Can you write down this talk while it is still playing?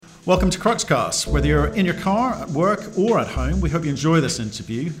Welcome to Cruxcast. Whether you're in your car, at work, or at home, we hope you enjoy this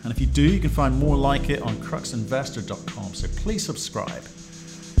interview. And if you do, you can find more like it on cruxinvestor.com. So please subscribe.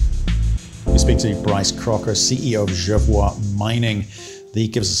 We speak to Bryce Crocker, CEO of Jervois Mining. He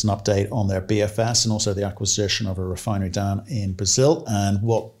gives us an update on their BFS and also the acquisition of a refinery down in Brazil and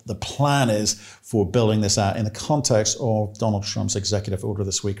what the plan is for building this out in the context of Donald Trump's executive order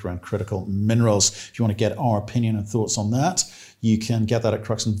this week around critical minerals. If you want to get our opinion and thoughts on that, you can get that at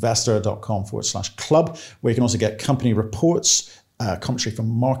cruxinvestor.com/club, where you can also get company reports, commentary from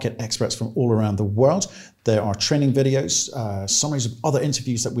market experts from all around the world. There are training videos, summaries of other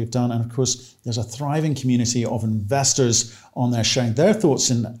interviews that we've done. And of course, there's a thriving community of investors on there sharing their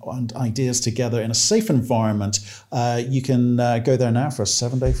thoughts and ideas together in a safe environment. You can go there now for a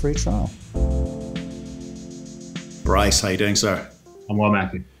 7-day free trial. Bryce, how you doing, sir? I'm well,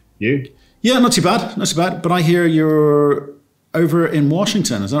 Matthew. You? Yeah, not too bad. But I hear you're over in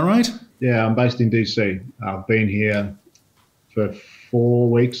Washington, is that right? Yeah, I'm based in DC. I've been here for 4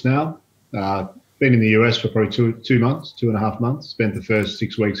 weeks now. Been in the US for probably 2.5 months. Spent the first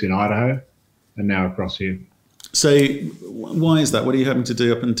 6 weeks in Idaho and now across here. So why is that? What are you having to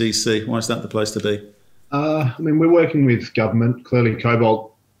do up in DC? Why is that the place to be? We're working with government. Clearly,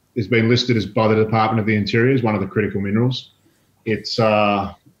 cobalt has been listed as by the Department of the Interior as one of the critical minerals. It's,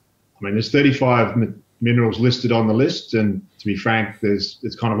 there's 35 minerals listed on the list. And to be frank,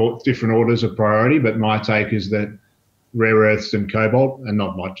 it's kind of different orders of priority. But my take is that rare earths and cobalt, and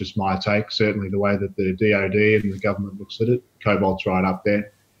not just my take, certainly the way that the DOD and the government looks at it, cobalt's right up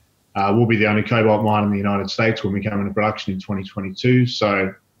there. We'll be the only cobalt mine in the United States when we come into production in 2022.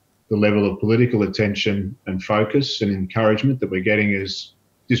 So the level of political attention and focus and encouragement that we're getting is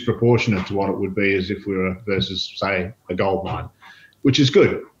disproportionate to what it would be as if we were versus, say, a gold mine, which is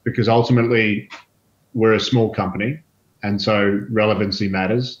good because ultimately we're a small company and so relevancy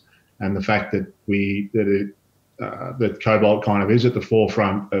matters. And the fact that that cobalt kind of is at the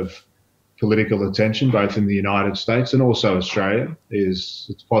forefront of political attention, both in the United States and also Australia,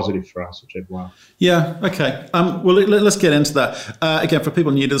 it's positive for us at Jervois. Yeah, okay. Well, let's get into that. Again, for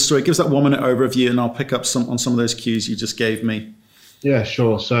people new to the story, give us that 1-minute overview and I'll pick up on some of those cues you just gave me. Yeah,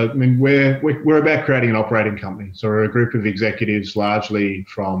 sure. So, we're about creating an operating company. So we're a group of executives largely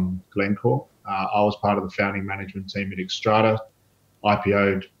from Glencore. I was part of the founding management team at Xstrata,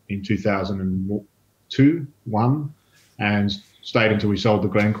 IPO'd in 2001 and stayed until we sold to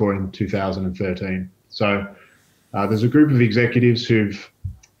Glencore in 2013. So there's a group of executives who've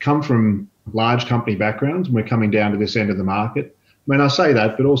come from large company backgrounds and we're coming down to this end of the market. I say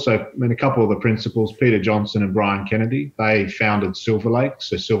that, but also, a couple of the principals, Peter Johnson and Brian Kennedy, they founded Silver Lake.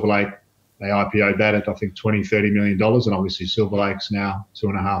 So Silver Lake, they IPO'd that at, I think, $20-30 million. And obviously Silver Lake's now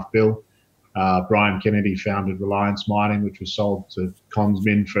 $2.5 billion. Brian Kennedy founded Reliance Mining, which was sold to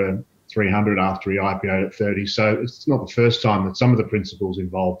Consmin for 300 after he IPO'd at 30. So it's not the first time that some of the principals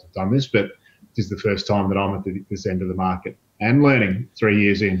involved have done this, but this is the first time that I'm at this end of the market and learning 3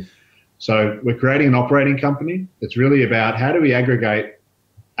 years in. So we're creating an operating company. It's really about how do we aggregate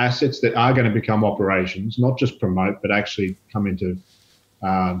assets that are going to become operations, not just promote, but actually come into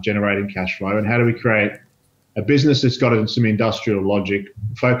generating cash flow, and how do we create a business that's got some industrial logic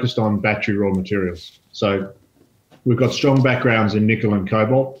focused on battery raw materials. So we've got strong backgrounds in nickel and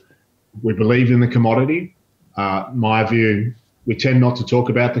cobalt. We believe in the commodity. My view, we tend not to talk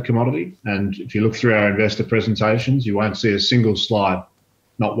about the commodity. And if you look through our investor presentations, you won't see a single slide,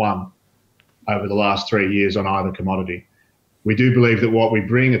 not one, over the last 3 years on either commodity. We do believe that what we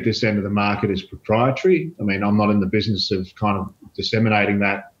bring at this end of the market is proprietary. I'm not in the business of kind of disseminating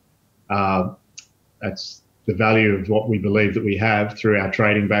that. That's the value of what we believe that we have through our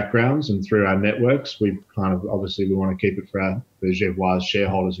trading backgrounds and through our networks. We want to keep it for the Jervois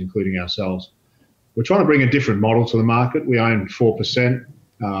shareholders, including ourselves. We're trying to bring a different model to the market. We own 4%,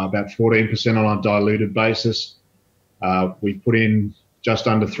 about 14% on a diluted basis. We put in just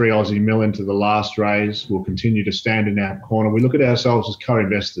under 3 Aussie mil into the last raise. We'll continue to stand in our corner. We look at ourselves as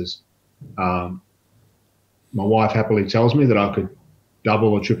co-investors. My wife happily tells me that I could double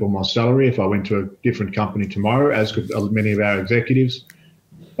or triple my salary if I went to a different company tomorrow, as could many of our executives.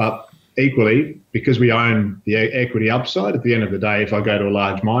 But equally, because we own the equity upside, at the end of the day, if I go to a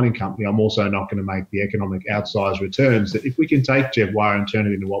large mining company, I'm also not going to make the economic outsized returns that if we can take Jervois and turn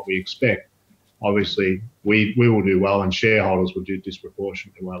it into what we expect, obviously we will do well and shareholders will do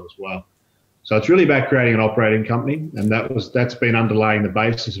disproportionately well as well. So it's really about creating an operating company, and that's been underlying the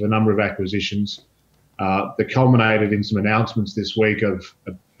basis of a number of acquisitions that culminated in some announcements this week of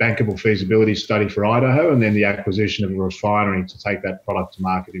a bankable feasibility study for Idaho and then the acquisition of a refinery to take that product to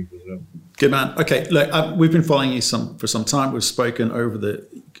market in Brazil. Good man. Okay, look, we've been following you for some time. We've spoken over the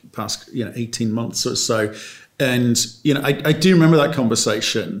past 18 months or so. And I do remember that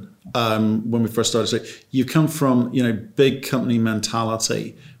conversation when we first started. So you come from big company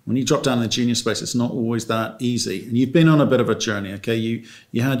mentality. When you drop down in the junior space, it's not always that easy. And you've been on a bit of a journey. Okay,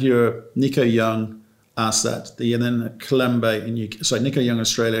 you had your Nico Young asset, and then Kilembe Nico Young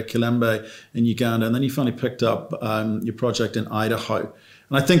Australia, Kilembe in Uganda, and then you finally picked up your project in Idaho.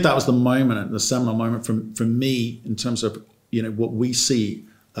 And I think that was the moment, the seminal moment for me in terms of what we see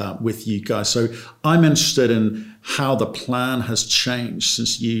with you guys. So I'm interested in how the plan has changed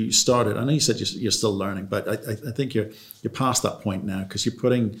since you started. I know you said you're still learning, but I think you're past that point now because you're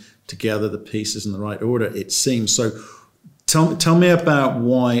putting together the pieces in the right order, it seems. So tell me about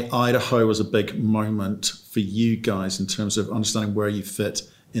why Idaho was a big moment for you guys in terms of understanding where you fit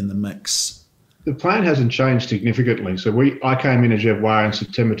in the mix. The plan hasn't changed significantly. So I came in as Jervois in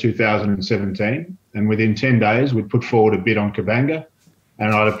September 2017, and within 10 days, we'd put forward a bid on Kabanga,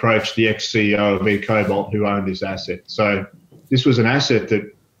 and I'd approached the ex-CEO of eCobalt who owned this asset. So this was an asset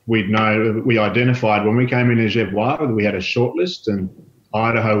that we identified when we came in as Jervois. We had a shortlist, and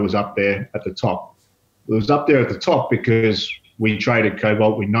Idaho was up there at the top. It was up there at the top because we traded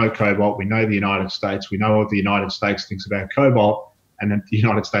cobalt, we know the United States, we know what the United States thinks about cobalt, and then the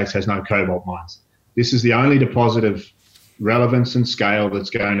United States has no cobalt mines. This is the only deposit of relevance and scale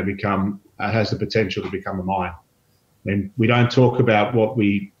that's going to has the potential to become a mine. And we don't talk about what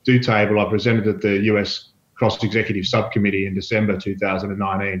we do table. I presented at the US Cross-Executive Subcommittee in December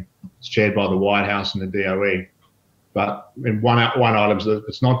 2019. It's chaired by the White House and the DOE. But in one item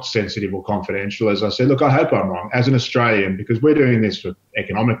that's not sensitive or confidential, as I said, look, I hope I'm wrong. As an Australian, because we're doing this for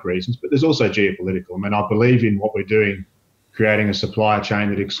economic reasons, but there's also geopolitical. I mean, I believe in what we're doing, creating a supply chain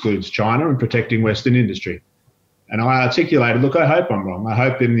that excludes China and protecting Western industry. And I articulated, look, I hope I'm wrong. I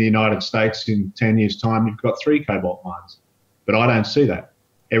hope in the United States in 10 years' time, you've got 3 cobalt mines. But I don't see that.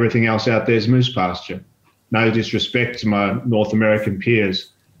 Everything else out there is moose pasture. No disrespect to my North American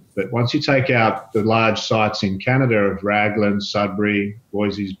peers. But once you take out the large sites in Canada of Raglan, Sudbury,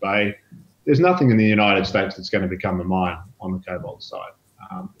 Voisey's Bay, there's nothing in the United States that's going to become a mine on the cobalt side,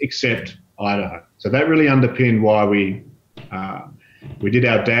 except Idaho. So that really underpinned why we did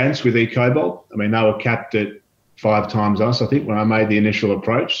our dance with eCobalt. I mean, they were capped at 5 times us, I think, when I made the initial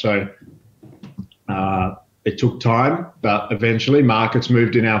approach. So it took time, but eventually markets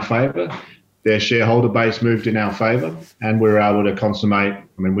moved in our favour. Their shareholder base moved in our favour, and we were able to consummate, I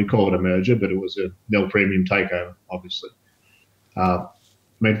mean, we call it a merger, but it was a nil premium takeover, obviously. I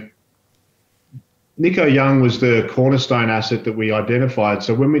mean, Nico Young was the cornerstone asset that we identified.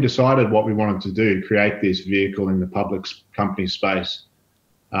 So when we decided what we wanted to do, create this vehicle in the public company space,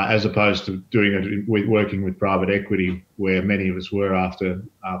 as opposed to doing it with working with private equity, where many of us were after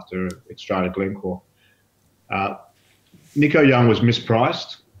it started Glencore. Nico Young was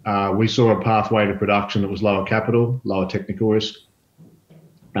mispriced. We saw a pathway to production that was lower capital, lower technical risk.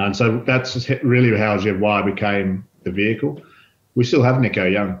 And so that's really how Jervois became the vehicle. We still have Nico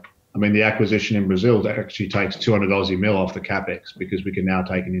Young. I mean, the acquisition in Brazil actually takes 200 Aussie mil off the capex because we can now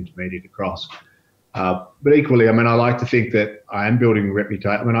take an intermediate across. But equally, I mean, I like to think that I am building a reputation.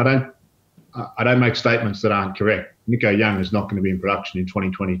 I mean, I don't make statements that aren't correct. Nico Young is not going to be in production in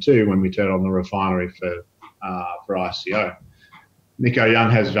 2022 when we turn on the refinery for ICO. Nico Young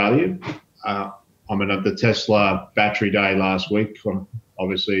has value. I mean, at the Tesla battery day last week,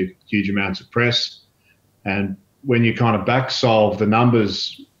 obviously huge amounts of press. And when you kind of back solve the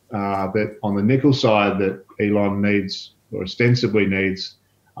numbers that on the nickel side that Elon needs or ostensibly needs,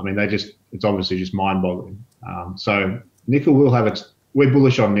 I mean, it's obviously just mind-boggling. So nickel will have we're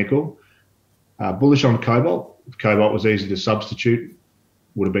bullish on nickel, bullish on cobalt. If cobalt was easy to substitute,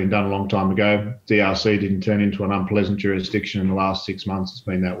 would have been done a long time ago. DRC didn't turn into an unpleasant jurisdiction in the last 6 months. It's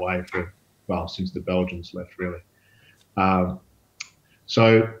been that way since the Belgians left, really.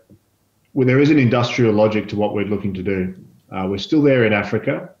 So there is an industrial logic to what we're looking to do. We're still there in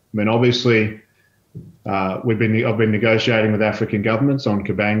Africa. I mean, obviously, I've been negotiating with African governments on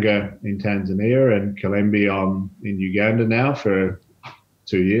Kabanga in Tanzania and Kilembe in Uganda now for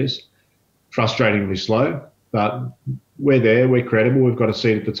 2 years. Frustratingly slow, but we're there, we're credible, we've got a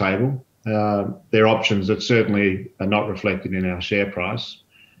seat at the table. They're options that certainly are not reflected in our share price.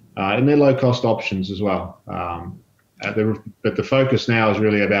 And they're low-cost options as well. But the focus now is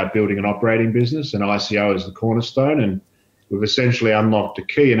really about building an operating business, and ICO is the cornerstone. And we've essentially unlocked a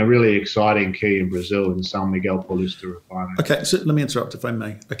key, and a really exciting key in Brazil, in São Miguel Paulista refinery. Okay, so let me interrupt if I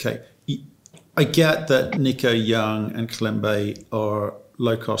may. Okay, I get that Nico Young and Kilembe are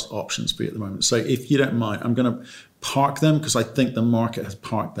low-cost options for you at the moment. So if you don't mind, I'm going to park them because I think the market has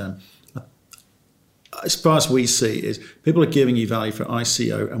parked them. as far as we see, is people are giving you value for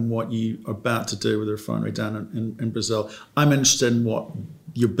ICO and what you are about to do with the refinery down in Brazil. I'm interested in what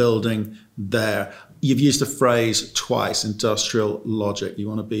you're building there. You've used the phrase twice, industrial logic. You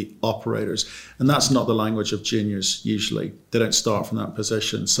want to be operators. And that's not the language of juniors usually. They don't start from that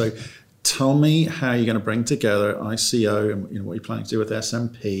position. So tell me how you're going to bring together ICO and what you're planning to do with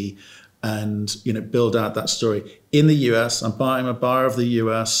SMP and build out that story. In the US, I'm a buyer of the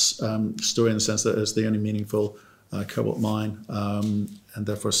US story in the sense that it's the only meaningful cobalt mine and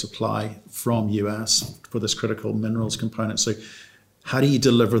therefore supply from US for this critical minerals component. So how do you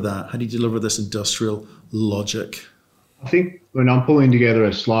deliver that? How do you deliver this industrial logic? I think when I'm pulling together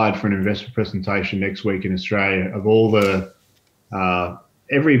a slide for an investor presentation next week in Australia of all the,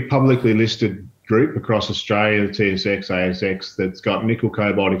 every publicly listed group across Australia, the TSX, ASX, that's got nickel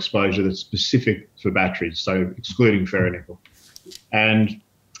cobalt exposure that's specific for batteries, so excluding ferronickel. And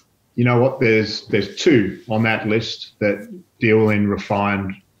you know what, there's two on that list that deal in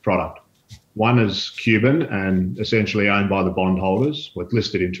refined product. One is Cuban and essentially owned by the bondholders, with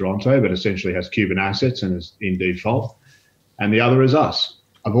listed in Toronto, but essentially has Cuban assets and is in default. And the other is us.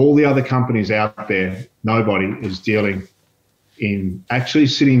 Of all the other companies out there, nobody is dealing in actually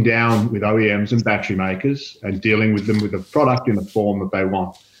sitting down with OEMs and battery makers and dealing with them with a product in the form that they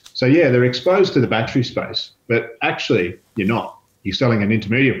want. So yeah, they're exposed to the battery space, but actually you're not. You're selling an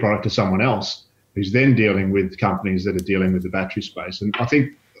intermediate product to someone else who's then dealing with companies that are dealing with the battery space. And I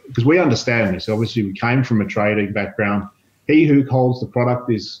think, because we understand this, obviously we came from a trading background. He who holds the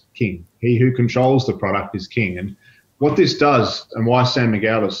product is king. He who controls the product is king. And what this does, and why San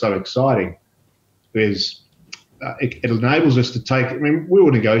Miguel is so exciting, is it enables us to take, we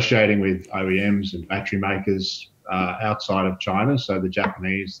were negotiating with OEMs and battery makers outside of China, so the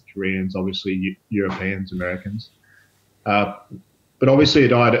Japanese, the Koreans, obviously Europeans, Americans. But obviously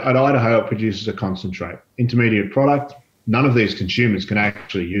at Idaho, it produces a concentrate, intermediate product. None of these consumers can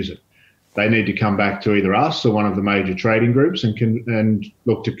actually use it. They need to come back to either us or one of the major trading groups and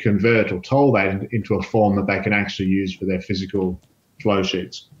look to convert or toll that into a form that they can actually use for their physical flow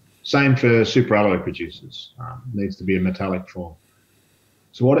sheets. Same for superalloy producers. Needs to be a metallic form.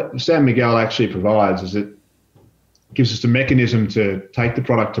 So what San Miguel actually provides is it gives us a mechanism to take the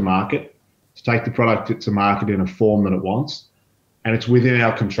product to market, in a form that it wants, and it's within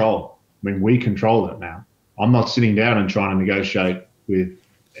our control. We control it now. I'm not sitting down and trying to negotiate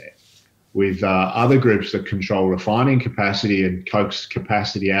with other groups that control refining capacity and coax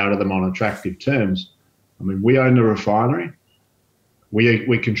capacity out of them on attractive terms. We own the refinery.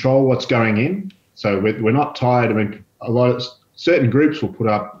 We control what's going in, so we're not tied. Certain groups will put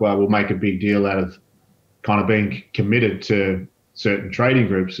up, we'll make a big deal out of kind of being committed to certain trading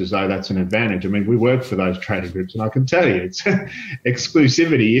groups as though that's an advantage. We work for those trading groups, and I can tell you, it's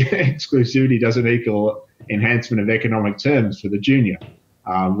exclusivity. Exclusivity doesn't equal enhancement of economic terms for the junior.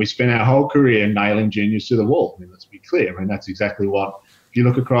 We spent our whole career nailing juniors to the wall. Let's be clear. That's exactly what, if you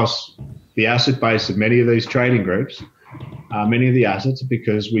look across the asset base of many of these trading groups, many of the assets are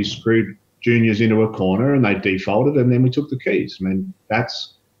because we screwed juniors into a corner and they defaulted, and then we took the keys.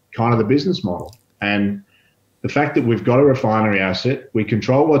 That's kind of the business model. And the fact that we've got a refinery asset, we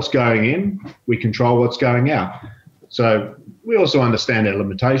control what's going in, we control what's going out. So we also understand our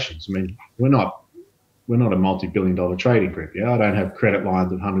limitations. We're not a multi-billion-dollar trading group. I don't have credit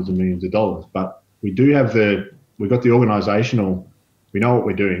lines of hundreds of millions of dollars, but we got the organisational. We know what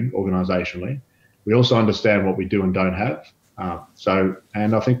we're doing organisationally. We also understand what we do and don't have.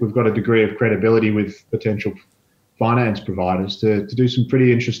 And I think we've got a degree of credibility with potential finance providers to do some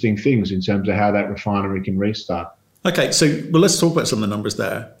pretty interesting things in terms of how that refinery can restart. Okay, so let's talk about some of the numbers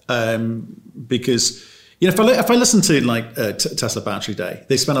there, because if I listen to Tesla Battery Day,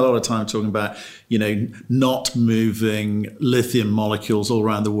 they spend a lot of time talking about not moving lithium molecules all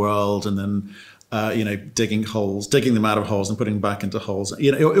around the world and then digging them out of holes and putting them back into holes.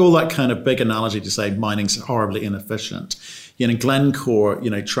 All that kind of big analogy to say mining's horribly inefficient. Glencore,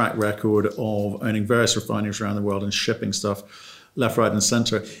 track record of owning various refineries around the world and shipping stuff left, right, and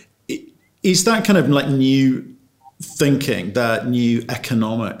center. Is that kind of new thinking, that new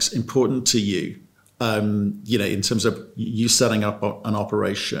economics important to you? In terms of you setting up an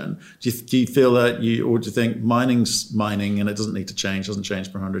operation, do you feel that or do you think mining's mining and it doesn't need to change, doesn't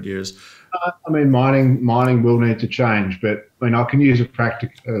change for 100 years? Mining will need to change, but I can use a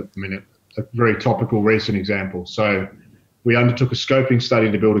very topical recent example. So we undertook a scoping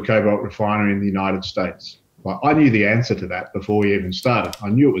study to build a cobalt refinery in the United States. I knew the answer to that before we even started. I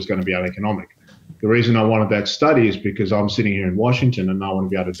knew it was going to be uneconomic. The reason I wanted that study is because I'm sitting here in Washington and I want to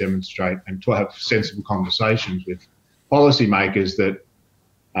be able to demonstrate and to have sensible conversations with policymakers that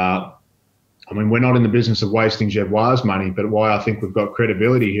I mean, we're not in the business of wasting Jervois' money, but why I think we've got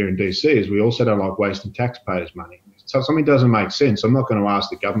credibility here in DC is we also don't like wasting taxpayers' money. So if something doesn't make sense, I'm not going to ask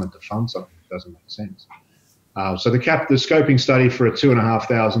the government to fund something that doesn't make sense. So the scoping study for a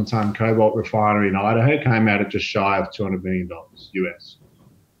 2,500 ton cobalt refinery in Idaho came out at just shy of $200 million US.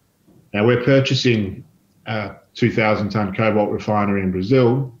 Now we're purchasing a 2,000 ton cobalt refinery in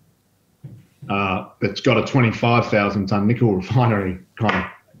Brazil that's got a 25,000 ton nickel refinery kind of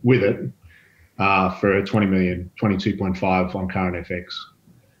with it for a 20 million, 22.5 on current FX.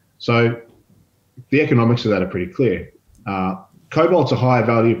 So the economics of that are pretty clear. Cobalt's a higher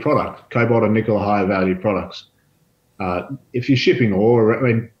value product. Cobalt and nickel are higher value products. If you're shipping ore, I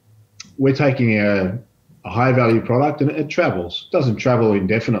mean, we're taking a high value product and it travels. It doesn't travel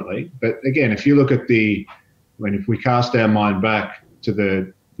indefinitely. But again, if you look at if we cast our mind back to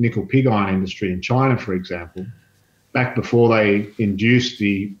the nickel pig iron industry in China, for example, back before they induced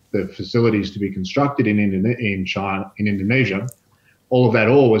the facilities to be constructed in Indonesia, all of that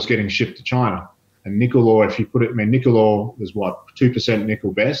ore was getting shipped to China. And nickel ore, if you put it, I mean, nickel ore was 2%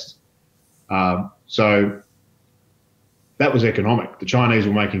 nickel best. So that was economic. The Chinese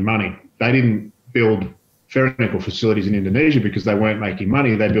were making money. They didn't build ferronickel facilities in Indonesia because they weren't making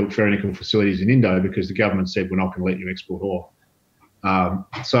money. They built ferronickel facilities in Indo because the government said, we're not going to let you export ore.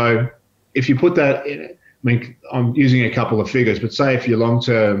 So if you put that in, I mean, I'm using a couple of figures, but say if your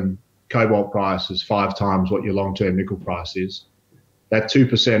long-term cobalt price is 5 times what your long-term nickel price is, that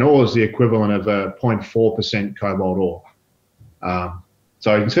 2% ore is the equivalent of a 0.4% cobalt ore.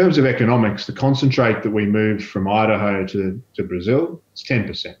 So in terms of economics, the concentrate that we moved from Idaho to Brazil, it's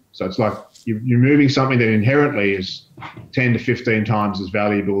 10%. So it's like you're moving something that inherently is 10 to 15 times as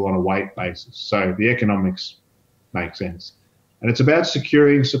valuable on a weight basis. So the economics make sense. And it's about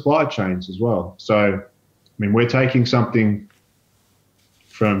securing supply chains as well. So, I mean, we're taking something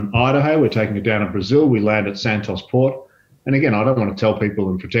from Idaho, we're taking it down to Brazil, we land at Santos Port. And again, I don't want to tell people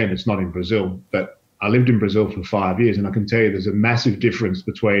and pretend it's not in Brazil, but I lived in Brazil for 5 years, and I can tell you there's a massive difference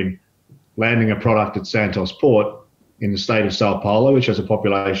between landing a product at Santos Port in the state of Sao Paulo, which has a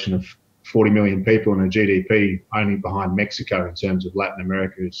population of 40 million people and a GDP only behind Mexico in terms of Latin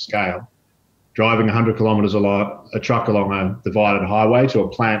America's scale, driving 100 kilometres a truck along a divided highway to a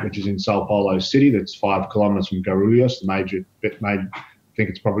plant which is in Sao Paulo City that's 5 kilometres from Guarulhos, I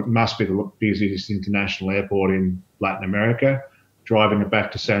think must be the busiest international airport in Latin America, driving it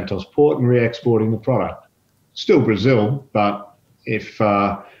back to Santos Port and re-exporting the product. Still Brazil, but if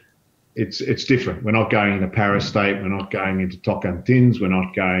it's different. We're not going into Paris State, we're not going into Tocantins, we're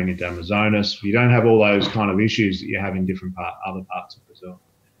not going into Amazonas. You don't have all those kind of issues that you have in different other parts of Brazil.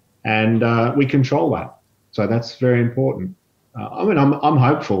 And we control that. So that's very important. I mean, I'm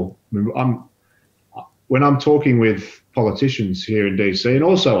hopeful. When I'm talking with politicians here in DC and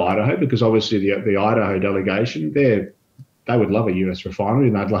also Idaho, because obviously the Idaho delegation, they would love a US refinery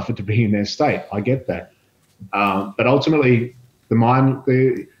and they'd love it to be in their state. I get that. But ultimately,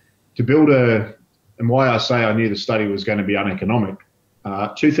 to build and why I say I knew the study was going to be uneconomic,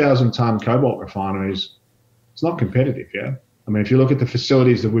 2,000 ton cobalt refineries, it's not competitive, yeah? I mean, if you look at the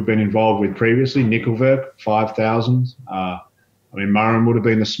facilities that we've been involved with previously, Nikkelverk, 5,000. I mean, Murrin would have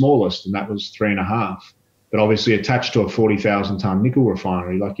been the smallest, and that was 3.5. But obviously attached to a 40,000 ton nickel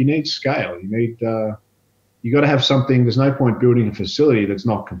refinery, like you need scale. You got to have something. There's no point building a facility that's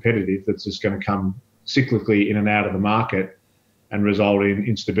not competitive, that's just going to come cyclically in and out of the market and result in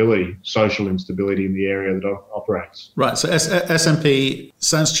instability, social instability in the area that operates. Right. So SMP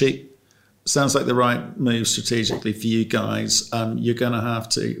sounds cheap. Sounds like the right move strategically for you guys. You're going to have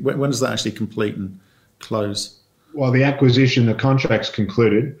to. When does that actually complete and close? Well, the contract's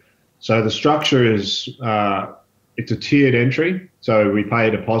concluded. So the structure is it's a tiered entry. So we pay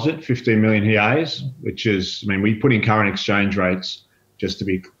a deposit, 15 million reais, which is, I mean, we put in current exchange rates just for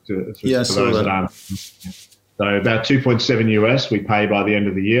those that aren't. So about 2.7 US we pay by the end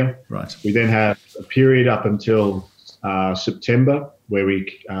of the year. Right. We then have a period up until September where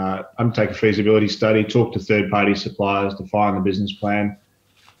we undertake a feasibility study, talk to third-party suppliers, define the business plan,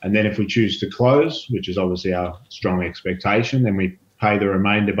 and then if we choose to close, which is obviously our strong expectation, then we pay the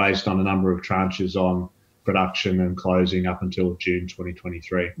remainder based on a number of tranches on production and closing up until June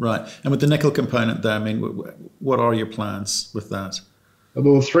 2023. Right. And with the nickel component there, I mean, what are your plans with that? There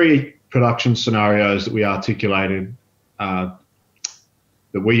were 3 production scenarios that we articulated that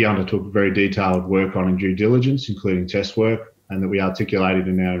we undertook very detailed work on in due diligence, including test work, and that we articulated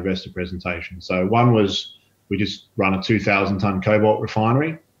in our investor presentation. So one was we just run a 2,000 ton cobalt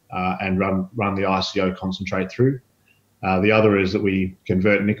refinery and run the ICO concentrate through. The other is that we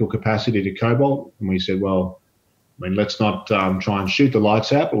convert nickel capacity to cobalt, and we said, well, I mean, let's not try and shoot the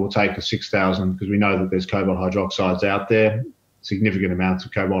lights out, but we'll take a 6,000 because we know that there's cobalt hydroxides out there, significant amounts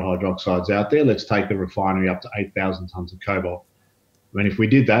of cobalt hydroxides out there. Let's take the refinery up to 8,000 tonnes of cobalt. I mean, if we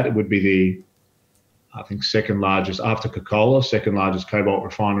did that, it would be the, I think, second largest, after Coca-Cola, second largest cobalt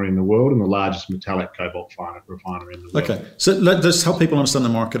refinery in the world and the largest metallic cobalt refinery in the world. Okay, so let's help people understand the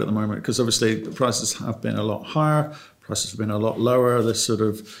market at the moment, because obviously the prices have been a lot higher, prices have been a lot lower. This sort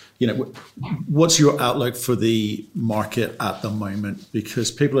of, what's your outlook for the market at the moment?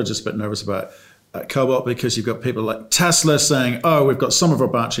 Because people are just a bit nervous about cobalt, because you've got people like Tesla saying, oh, we've got some of our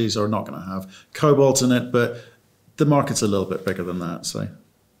batteries are not going to have cobalt in it, but the market's a little bit bigger than that. So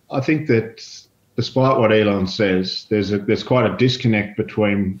I think that despite what Elon says, there's quite a disconnect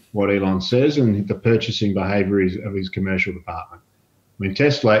between what Elon says and the purchasing behaviour of his commercial department. I mean,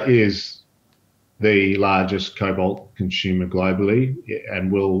 Tesla is the largest cobalt consumer globally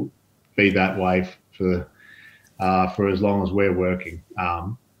and will be that way for as long as we're working.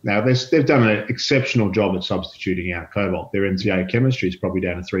 Now, they've done an exceptional job at substituting out cobalt. Their NCA chemistry is probably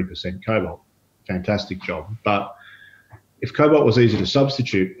down to 3% cobalt. Fantastic job. But if cobalt was easy to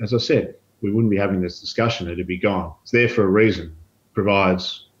substitute, as I said, we wouldn't be having this discussion. It'd be gone. It's there for a reason.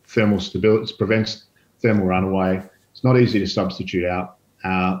 Provides thermal stability, prevents thermal runaway. It's not easy to substitute out.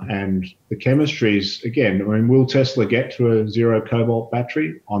 And the chemistries, again, I mean, will Tesla get to a zero cobalt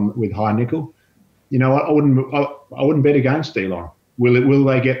battery with high nickel? I wouldn't bet against Elon. Will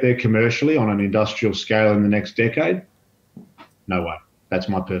they get there commercially on an industrial scale in the next decade? No way. That's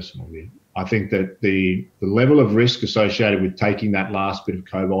my personal view. I think that the level of risk associated with taking that last bit of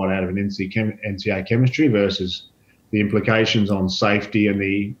cobalt out of an NCA chemistry versus the implications on safety and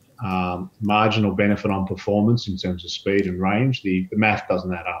the marginal benefit on performance in terms of speed and range, the math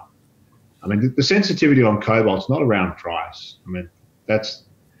doesn't add up. I mean, the sensitivity on cobalt's not around price. I mean, it's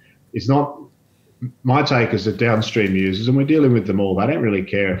not. My take is that downstream users, and we're dealing with them all, they don't really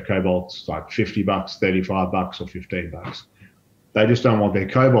care if cobalt's like $50, $35 or $15. They just don't want their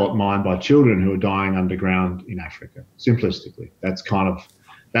cobalt mined by children who are dying underground in Africa. Simplistically, that's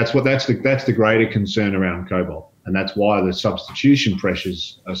the greater concern around cobalt, and that's why the substitution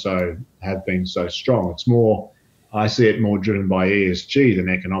pressures have been so strong. It's more, I see it more driven by ESG than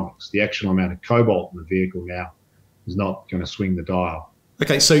economics. The actual amount of cobalt in the vehicle now is not going to swing the dial.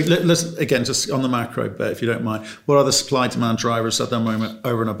 Okay, so let's, again, just on the macro bit, if you don't mind, what are the supply-demand drivers at the moment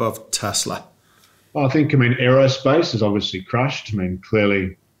over and above Tesla? Well, aerospace is obviously crushed. I mean,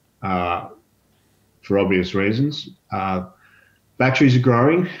 clearly, for obvious reasons. Batteries are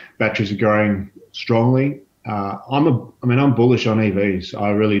growing strongly. I'm bullish on EVs. I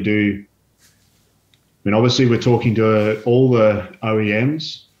really do. I mean, obviously, we're talking to all the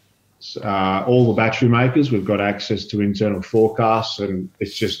OEMs. All the battery makers, we've got access to internal forecasts, and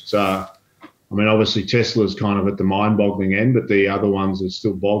it's just, obviously Tesla's kind of at the mind-boggling end, but the other ones are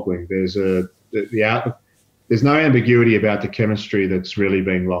still boggling. There's no ambiguity about the chemistry that's really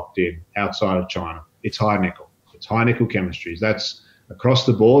being locked in outside of China. It's high nickel. It's high nickel chemistries. That's across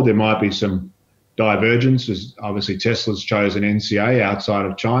the board. There might be some divergence, as obviously Tesla's chosen NCA outside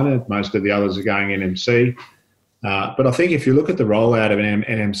of China. Most of the others are going NMC. But I think if you look at the rollout of an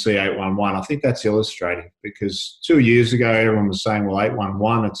NMC 811, I think that's illustrating, because 2 years ago everyone was saying, well,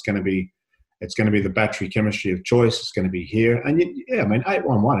 811, it's going to be the battery chemistry of choice. It's going to be here, and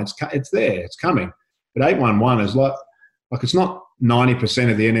 811, it's there, it's coming. But 811 is like it's not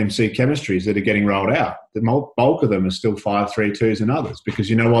 90% of the NMC chemistries that are getting rolled out. The bulk of them are still 532s and others, because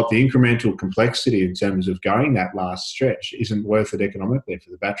you know what, the incremental complexity in terms of going that last stretch isn't worth it economically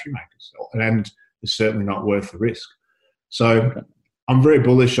for the battery makers, and is certainly not worth the risk. So I'm very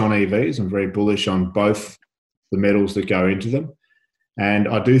bullish on EVs. I'm very bullish on both the metals that go into them. And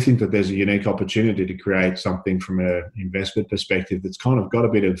I do think that there's a unique opportunity to create something from an investment perspective that's kind of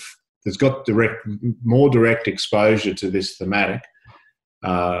got that's got more direct exposure to this thematic,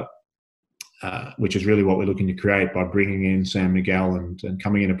 which is really what we're looking to create by bringing in San Miguel and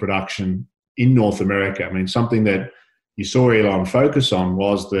coming into production in North America. I mean, something that you saw Elon focus on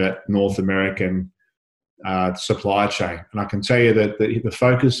was the North American supply chain. And I can tell you that the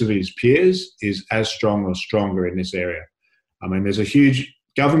focus of his peers is as strong or stronger in this area. I mean,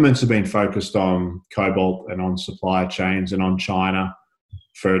 governments have been focused on cobalt and on supply chains and on China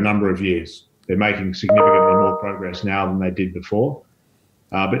for a number of years. They're making significantly more progress now than they did before.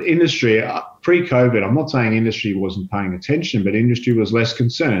 But industry, pre-COVID, I'm not saying industry wasn't paying attention, but industry was less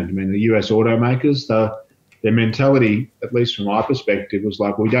concerned. I mean, the US automakers, their mentality, at least from my perspective, was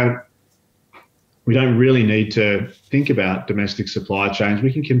like, we don't really need to think about domestic supply chains.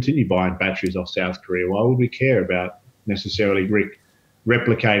 We can continue buying batteries off South Korea. Why would we care about necessarily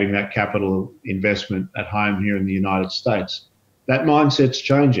replicating that capital investment at home here in the United States. That mindset's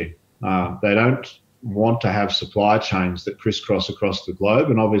changing. They don't want to have supply chains that crisscross across the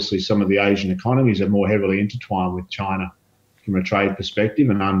globe, and obviously some of the Asian economies are more heavily intertwined with China from a trade perspective,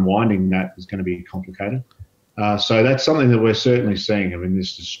 and unwinding that is going to be complicated. So that's something that we're certainly seeing. I mean,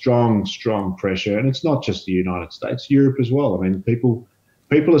 there's a strong pressure, and it's not just the United States, Europe as well. I mean, people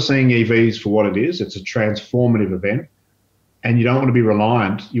are seeing EVs for what it is. It's a transformative event, and you don't want to be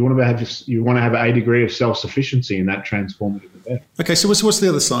reliant. You want to have a degree of self-sufficiency in that transformative event. Okay, so what's the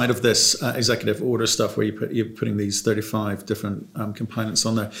other side of this executive order stuff where you're putting these 35 different components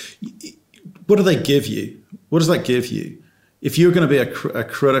on there? What do they give you? What does that give you? If you're going to be a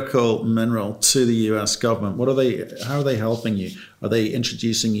critical mineral to the US government, how are they helping you? Are they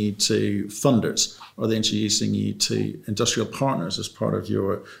introducing you to funders? Are they introducing you to industrial partners as part of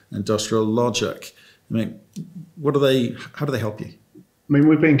your industrial logic? I mean, how do they help you? I mean,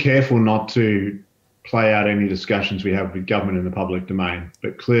 we've been careful not to play out any discussions we have with government in the public domain,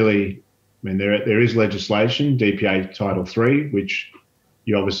 but clearly, I mean, there is legislation, DPA Title III, which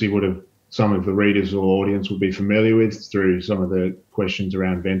you obviously some of the readers or audience will be familiar with through some of the questions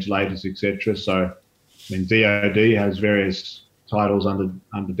around ventilators, etc. So, I mean, DoD has various titles under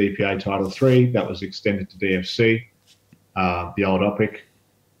DPA Title III. That was extended to DFC, the old OPIC.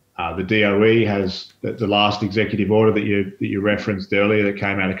 The DOE has the last executive order that you referenced earlier that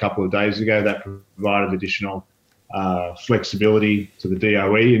came out a couple of days ago that provided additional flexibility to the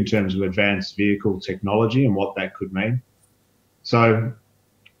DOE in terms of advanced vehicle technology and what that could mean. So,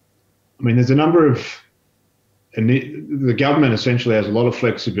 I mean, there's a number of, and the government essentially has a lot of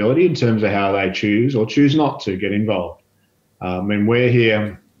flexibility in terms of how they choose or choose not to get involved. I mean, we're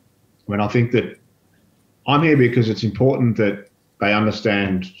here, I think that I'm here because it's important that they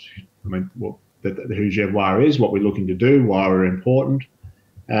understand, who Jervois is, what we're looking to do, why we're important,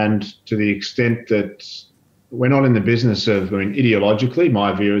 and to the extent that we're not in the business of, ideologically,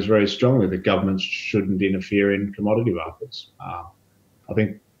 my view is very strongly that governments shouldn't interfere in commodity markets. I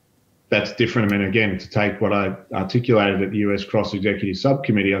think that's different. I mean, again, to take what I articulated at the US Cross Executive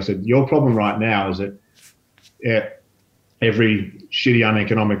Subcommittee, I said, your problem right now is that every shitty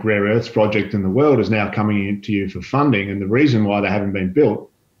uneconomic rare earths project in the world is now coming into you for funding. And the reason why they haven't been built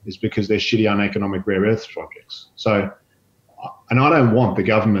is because they're shitty uneconomic rare earths projects. So, and I don't want the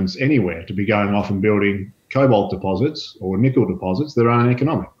governments anywhere to be going off and building cobalt deposits or nickel deposits that are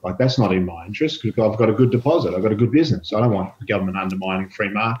uneconomic. Like, that's not in my interest because I've got a good deposit. I've got a good business. I don't want the government undermining free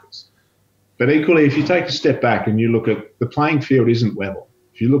markets. But equally, if you take a step back and you look at the playing field isn't level.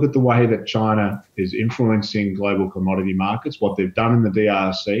 If you look at the way that China is influencing global commodity markets, what they've done in the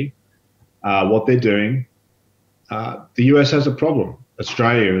DRC, what they're doing, the US has a problem.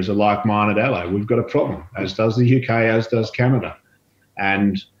 Australia is a like-minded ally. We've got a problem, as does the UK, as does Canada.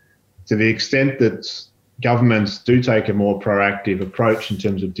 And to the extent that governments do take a more proactive approach in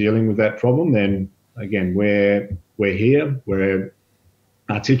terms of dealing with that problem, then again, we're here. We're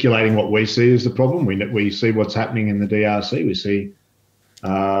articulating what we see as the problem. We see what's happening in the DRC. We see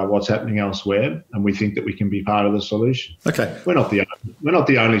what's happening elsewhere, and we think that we can be part of the solution. Okay, we're not the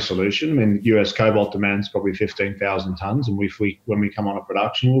only solution. I mean, US cobalt demand's probably 15,000 tons, and when we come on a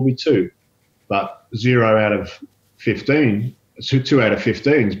production, we'll be 2. But 0 out of 15, 2 out of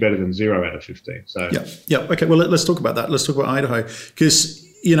 15 is better than 0 out of 15. So yeah. Okay, well, let's talk about that. Let's talk about Idaho, because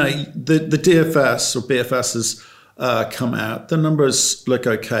the DFS or BFS has come out. The numbers look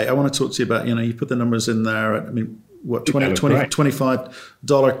okay. I want to talk to you about, you put the numbers in there. What,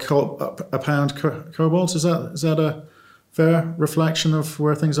 $25 a pound cobalt? Is that a fair reflection of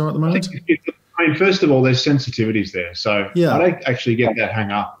where things are at the moment? I mean, first of all, there's sensitivities there. So I don't actually get that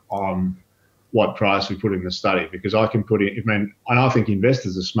hung up on what price we put in the study, because I can put in, and I think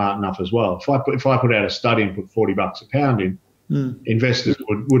investors are smart enough as well. If I put out a study and put $40 a pound in, investors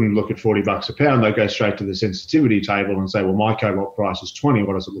wouldn't look at $40 a pound. They'd go straight to the sensitivity table and say, well, my cobalt price is 20.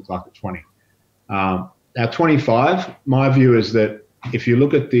 What does it look like at 20? Now, 25, my view is that if you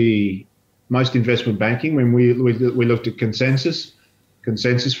look at the most investment banking, when we looked at consensus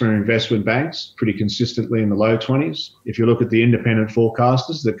from investment banks pretty consistently in the low 20s. If you look at the independent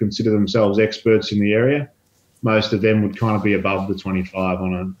forecasters that consider themselves experts in the area, most of them would kind of be above the 25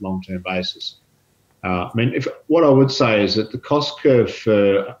 on a long-term basis. What I would say is that the cost curve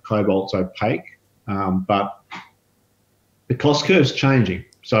for cobalt's opaque, but the cost curve's changing.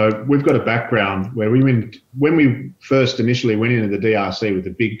 So we've got a background where when we first initially went into the DRC with the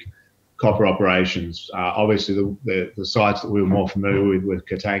big copper operations, obviously the sites that we were more familiar with were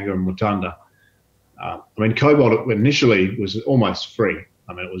Katanga and Mutanda. Cobalt initially was almost free.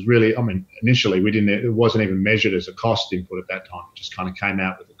 I mean, it was really, initially it wasn't even measured as a cost input at that time. It just kind of came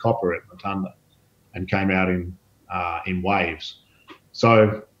out with the copper at Mutanda and came out in waves.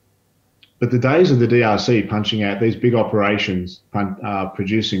 So, but the days of the DRC punching out these big operations,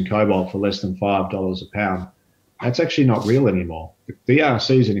 producing cobalt for less than $5 a pound, that's actually not real anymore. The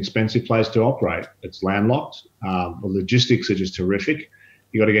DRC is an expensive place to operate. It's landlocked. The logistics are just horrific.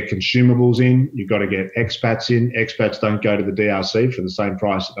 You've got to get consumables in. You've got to get expats in. Expats don't go to the DRC for the same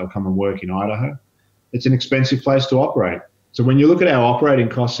price that they'll come and work in Idaho. It's an expensive place to operate. So when you look at our operating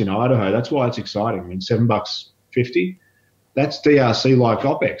costs in Idaho, that's why it's exciting. I mean, $7.50, that's DRC-like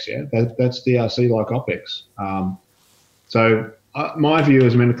OPEX, yeah? That's DRC-like OPEX. So my view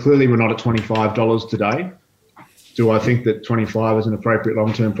is, clearly we're not at $25 today. Do I think that 25 is an appropriate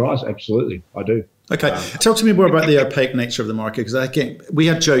long-term price? Absolutely, I do. Okay, talk to me more about the opaque nature of the market, because again, we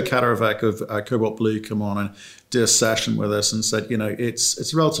had Joe Kaderovec of Cobalt Blue come on and did a session with us and said,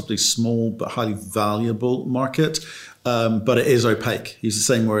 it's a relatively small but highly valuable market, but it is opaque. He's the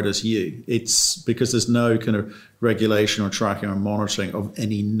same word as you. It's because there's no kind of regulation or tracking or monitoring of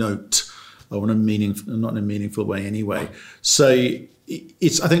any note, or not in a meaningful way anyway. So I think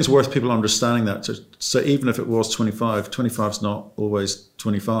it's worth people understanding that. So even if it was 25 is not always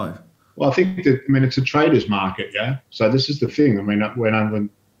 25. Well, I think that, it's a trader's market, yeah? So this is the thing. When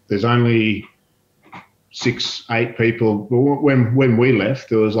there's only 6-8 people, when we left,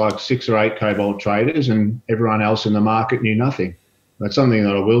 there was like 6 or 8 cobalt traders and everyone else in the market knew nothing. That's something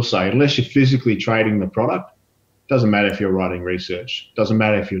that I will say. Unless you're physically trading the product, doesn't matter if you're writing research, doesn't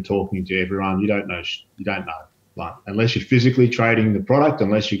matter if you're talking to everyone, you don't know. Like, unless you're physically trading the product,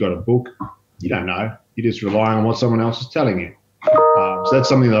 unless you've got a book, you don't know. You're just relying on what someone else is telling you. So that's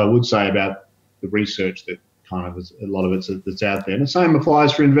something that I would say about the research that kind of is, a lot of that's out there. And the same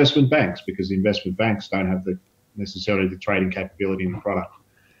applies for investment banks, because the investment banks don't have necessarily the trading capability in the product.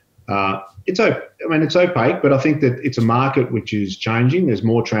 It's opaque, but I think that it's a market which is changing. There's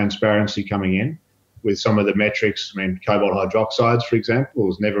more transparency coming in with some of the metrics. Cobalt hydroxides, for example,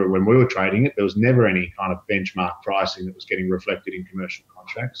 was never, when we were trading it, there was never any kind of benchmark pricing that was getting reflected in commercial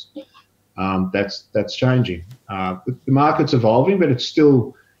contracts. That's changing. The market's evolving, but it's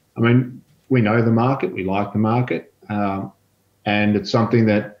still, we know the market, we like the market, and it's something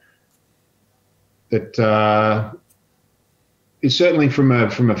that is certainly from a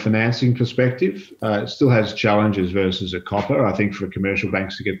financing perspective, it still has challenges versus a copper, I think, for commercial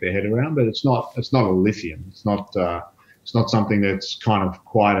banks to get their head around, but it's not a lithium. It's not something that's kind of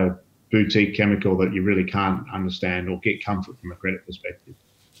quite a boutique chemical that you really can't understand or get comfort from a credit perspective.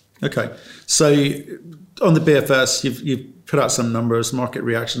 Okay, so on the BFS, you've put out some numbers. Market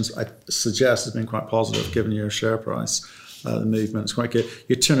reactions, I suggest, has been quite positive given your share price. The movement's quite good.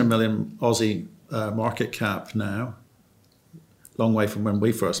 You're 200 million Aussie market cap now, long way from when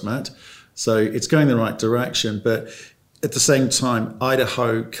we first met. So it's going the right direction, but at the same time,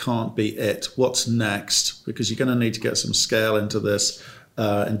 Idaho can't be it. What's next? Because you're going to need to get some scale into this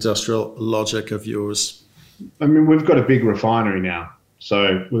industrial logic of yours. We've got a big refinery now.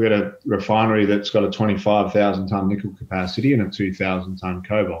 So we've got a refinery that's got a 25,000 tonne nickel capacity and a 2,000 tonne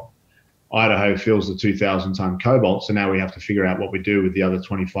cobalt. Idaho fills the 2,000 tonne cobalt, so now we have to figure out what we do with the other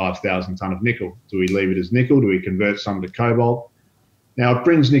 25,000 tonne of nickel. Do we leave it as nickel? Do we convert some to cobalt? Now, it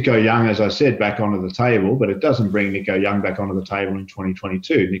brings Nico Young, as I said, back onto the table, but it doesn't bring Nico Young back onto the table in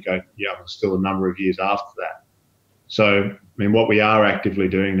 2022. Nico Young is still a number of years after that. So, what we are actively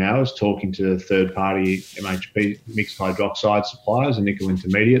doing now is talking to third-party MHP mixed hydroxide suppliers, a nickel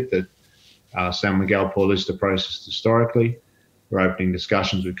intermediate that San Miguel Paulista processed historically. We're opening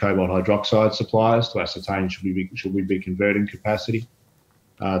discussions with cobalt hydroxide suppliers to ascertain should we be converting capacity.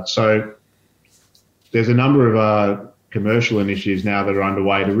 So there's a number of commercial initiatives now that are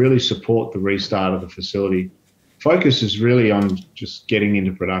underway to really support the restart of the facility. Focus is really on just getting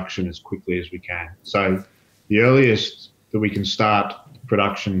into production as quickly as we can. So the earliest that we can start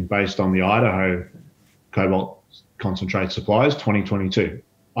production based on the Idaho cobalt concentrate supply is 2022.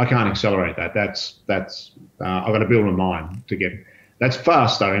 I can't accelerate that. I've got to build a mine to get. That's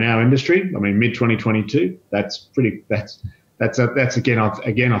fast though in our industry. Mid 2022. That's again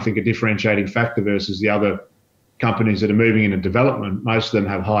I think a differentiating factor versus the other companies that are moving into development. Most of them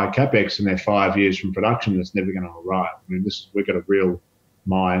have high capex and they're 5 years from production. That's never going to arrive. We've got a real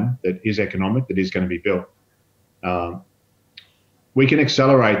mine that is economic, that is going to be built. We can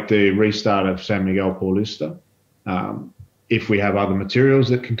accelerate the restart of San Miguel Paulista if we have other materials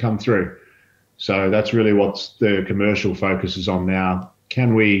that can come through. So that's really what the commercial focus is on now.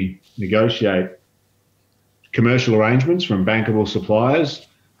 Can we negotiate commercial arrangements from bankable suppliers?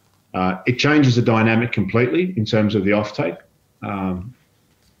 It changes the dynamic completely in terms of the offtake.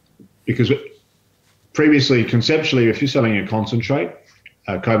 because previously, conceptually, if you're selling a concentrate,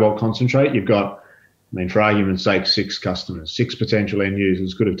 a cobalt concentrate, you've got, I mean, for argument's sake, 6 customers, 6 potential end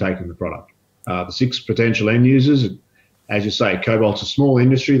users could have taken the product. The 6 potential end users, as you say, cobalt's a small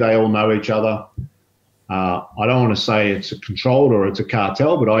industry. They all know each other. I don't want to say it's a controlled or it's a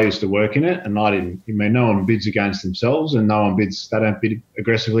cartel, but I used to work in it, and no one bids against themselves, and they don't bid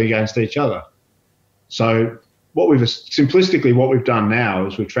aggressively against each other. So what we've done now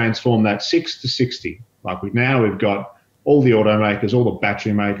is we've transformed that 6 to 60. Like we've got all the automakers, all the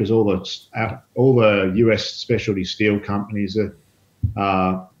battery makers, all the US specialty steel companies.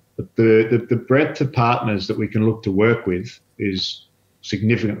 The breadth of partners that we can look to work with is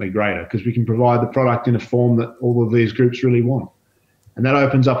significantly greater because we can provide the product in a form that all of these groups really want. And that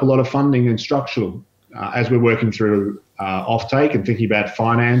opens up a lot of funding and structural as we're working through offtake and thinking about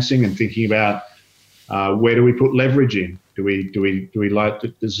financing and thinking about where do we put leverage in?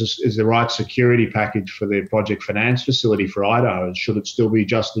 Is the right security package for the project finance facility for Idaho? Should it still be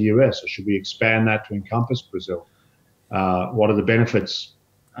just the US, or should we expand that to encompass Brazil? What are the benefits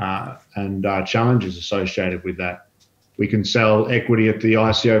and challenges associated with that? We can sell equity at the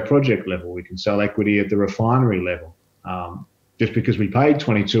ICO project level. We can sell equity at the refinery level. Just because we paid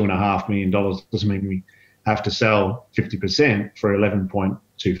 $22.5 million doesn't mean we have to sell 50% for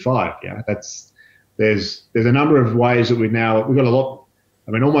 11.25. Yeah, there's a number of ways that we've got a lot.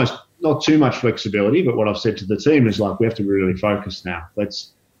 I mean, almost not too much flexibility, but what I've said to the team is like we have to really focus now.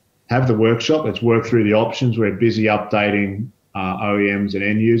 Let's have the workshop. Let's work through the options. We're busy updating OEMs and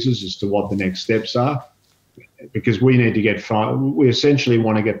end users as to what the next steps are, because we need to we essentially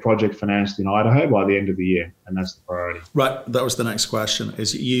want to get project financed in Idaho by the end of the year, and that's the priority. Right, that was the next question,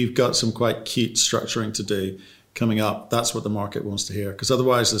 is you've got some quite cute structuring to do coming up. That's what the market wants to hear, because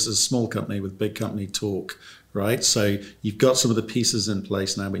otherwise this is a small company with big company talk, right? So you've got some of the pieces in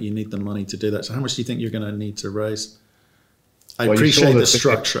place now, but you need the money to do that. So how much do you think you're going to need to raise? I appreciate the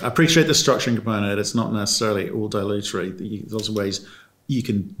structure. I appreciate the structuring component. It's not necessarily all dilatory. There's ways you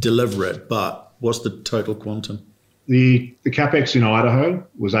can deliver it, but what's the total quantum? The capex in Idaho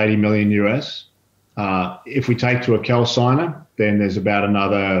was $80 million US. If we take to a calciner, then there's about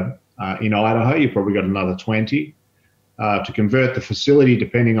another, in Idaho, you've probably got another 20. To convert the facility,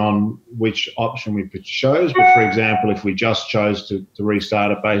 depending on which option we chose, but for example, if we just chose to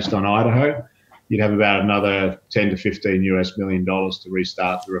restart it based on Idaho, you'd have about another 10 to 15 US million dollars to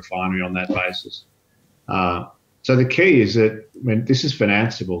restart the refinery on that basis. So the key is that this is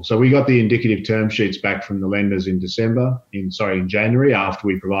financeable. So we got the indicative term sheets back from the lenders in January, after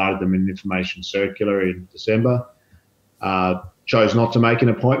we provided them an information circular in December. Chose not to make an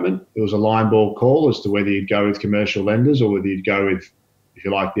appointment. It was a line ball call as to whether you'd go with commercial lenders or whether you'd go with, if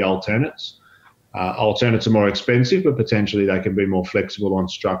you like, the alternates. Alternates are more expensive, but potentially they can be more flexible on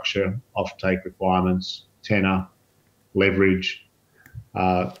structure, offtake requirements, tenor, leverage.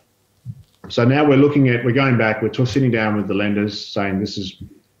 So now we're going back, we're sitting down with the lenders saying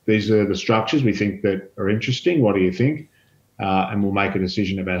these are the structures we think that are interesting. What do you think? And we'll make a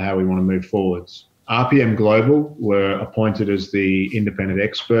decision about how we want to move forwards. RPM Global were appointed as the independent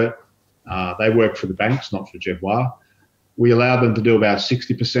expert. They work for the banks, not for Jervois. We allowed them to do about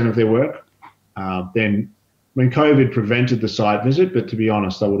 60% of their work. Then when COVID prevented the site visit, but to be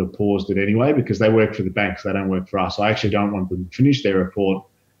honest, I would have paused it anyway because they work for the banks, they don't work for us. I actually don't want them to finish their report.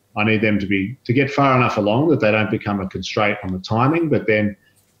 I need them to get far enough along that they don't become a constraint on the timing, but then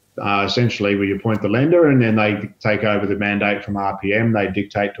essentially we appoint the lender and then they take over the mandate from RPM. They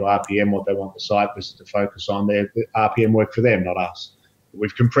dictate to RPM what they want the site visit to focus on. The RPM work for them, not us.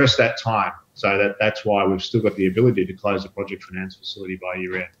 We've compressed that time, so that's why we've still got the ability to close the project finance facility by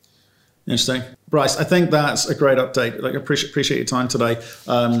year end. Interesting. Bryce, I think that's a great update. Like, I appreciate your time today.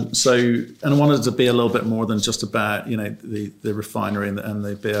 And I wanted to be a little bit more than just about, the refinery and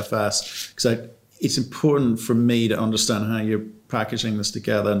the BFS, because it's important for me to understand how you're packaging this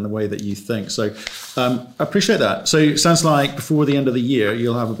together and the way that you think. So I appreciate that. So it sounds like before the end of the year,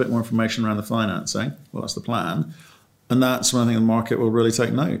 you'll have a bit more information around the financing. Well, that's the plan. And that's when I think the market will really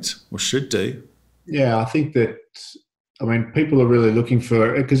take note, or should do. Yeah, I think that, people are really looking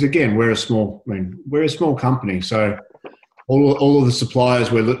for, because again, we're a small company. So all of the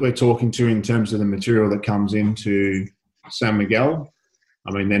suppliers we're talking to in terms of the material that comes into San Miguel,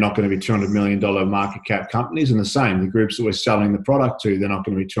 they're not going to be $200 million market cap companies, and the same, the groups that we're selling the product to, they're not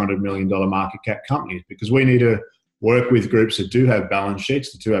going to be $200 million market cap companies, because we need to work with groups that do have balance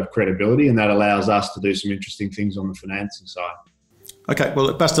sheets, that do have credibility, and that allows us to do some interesting things on the financing side. Okay,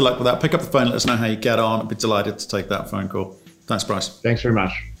 well, best of luck with that. Pick up the phone, let us know how you get on. I'd be delighted to take that phone call. Thanks, Bryce. Thanks very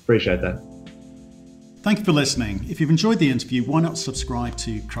much. Appreciate that. Thank you for listening. If you've enjoyed the interview, why not subscribe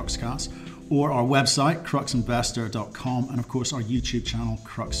to Cruxcast or our website, cruxinvestor.com, and of course our YouTube channel,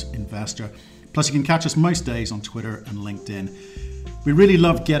 Crux Investor. Plus you can catch us most days on Twitter and LinkedIn. We really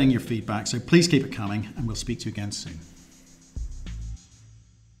love getting your feedback, so please keep it coming, and we'll speak to you again soon.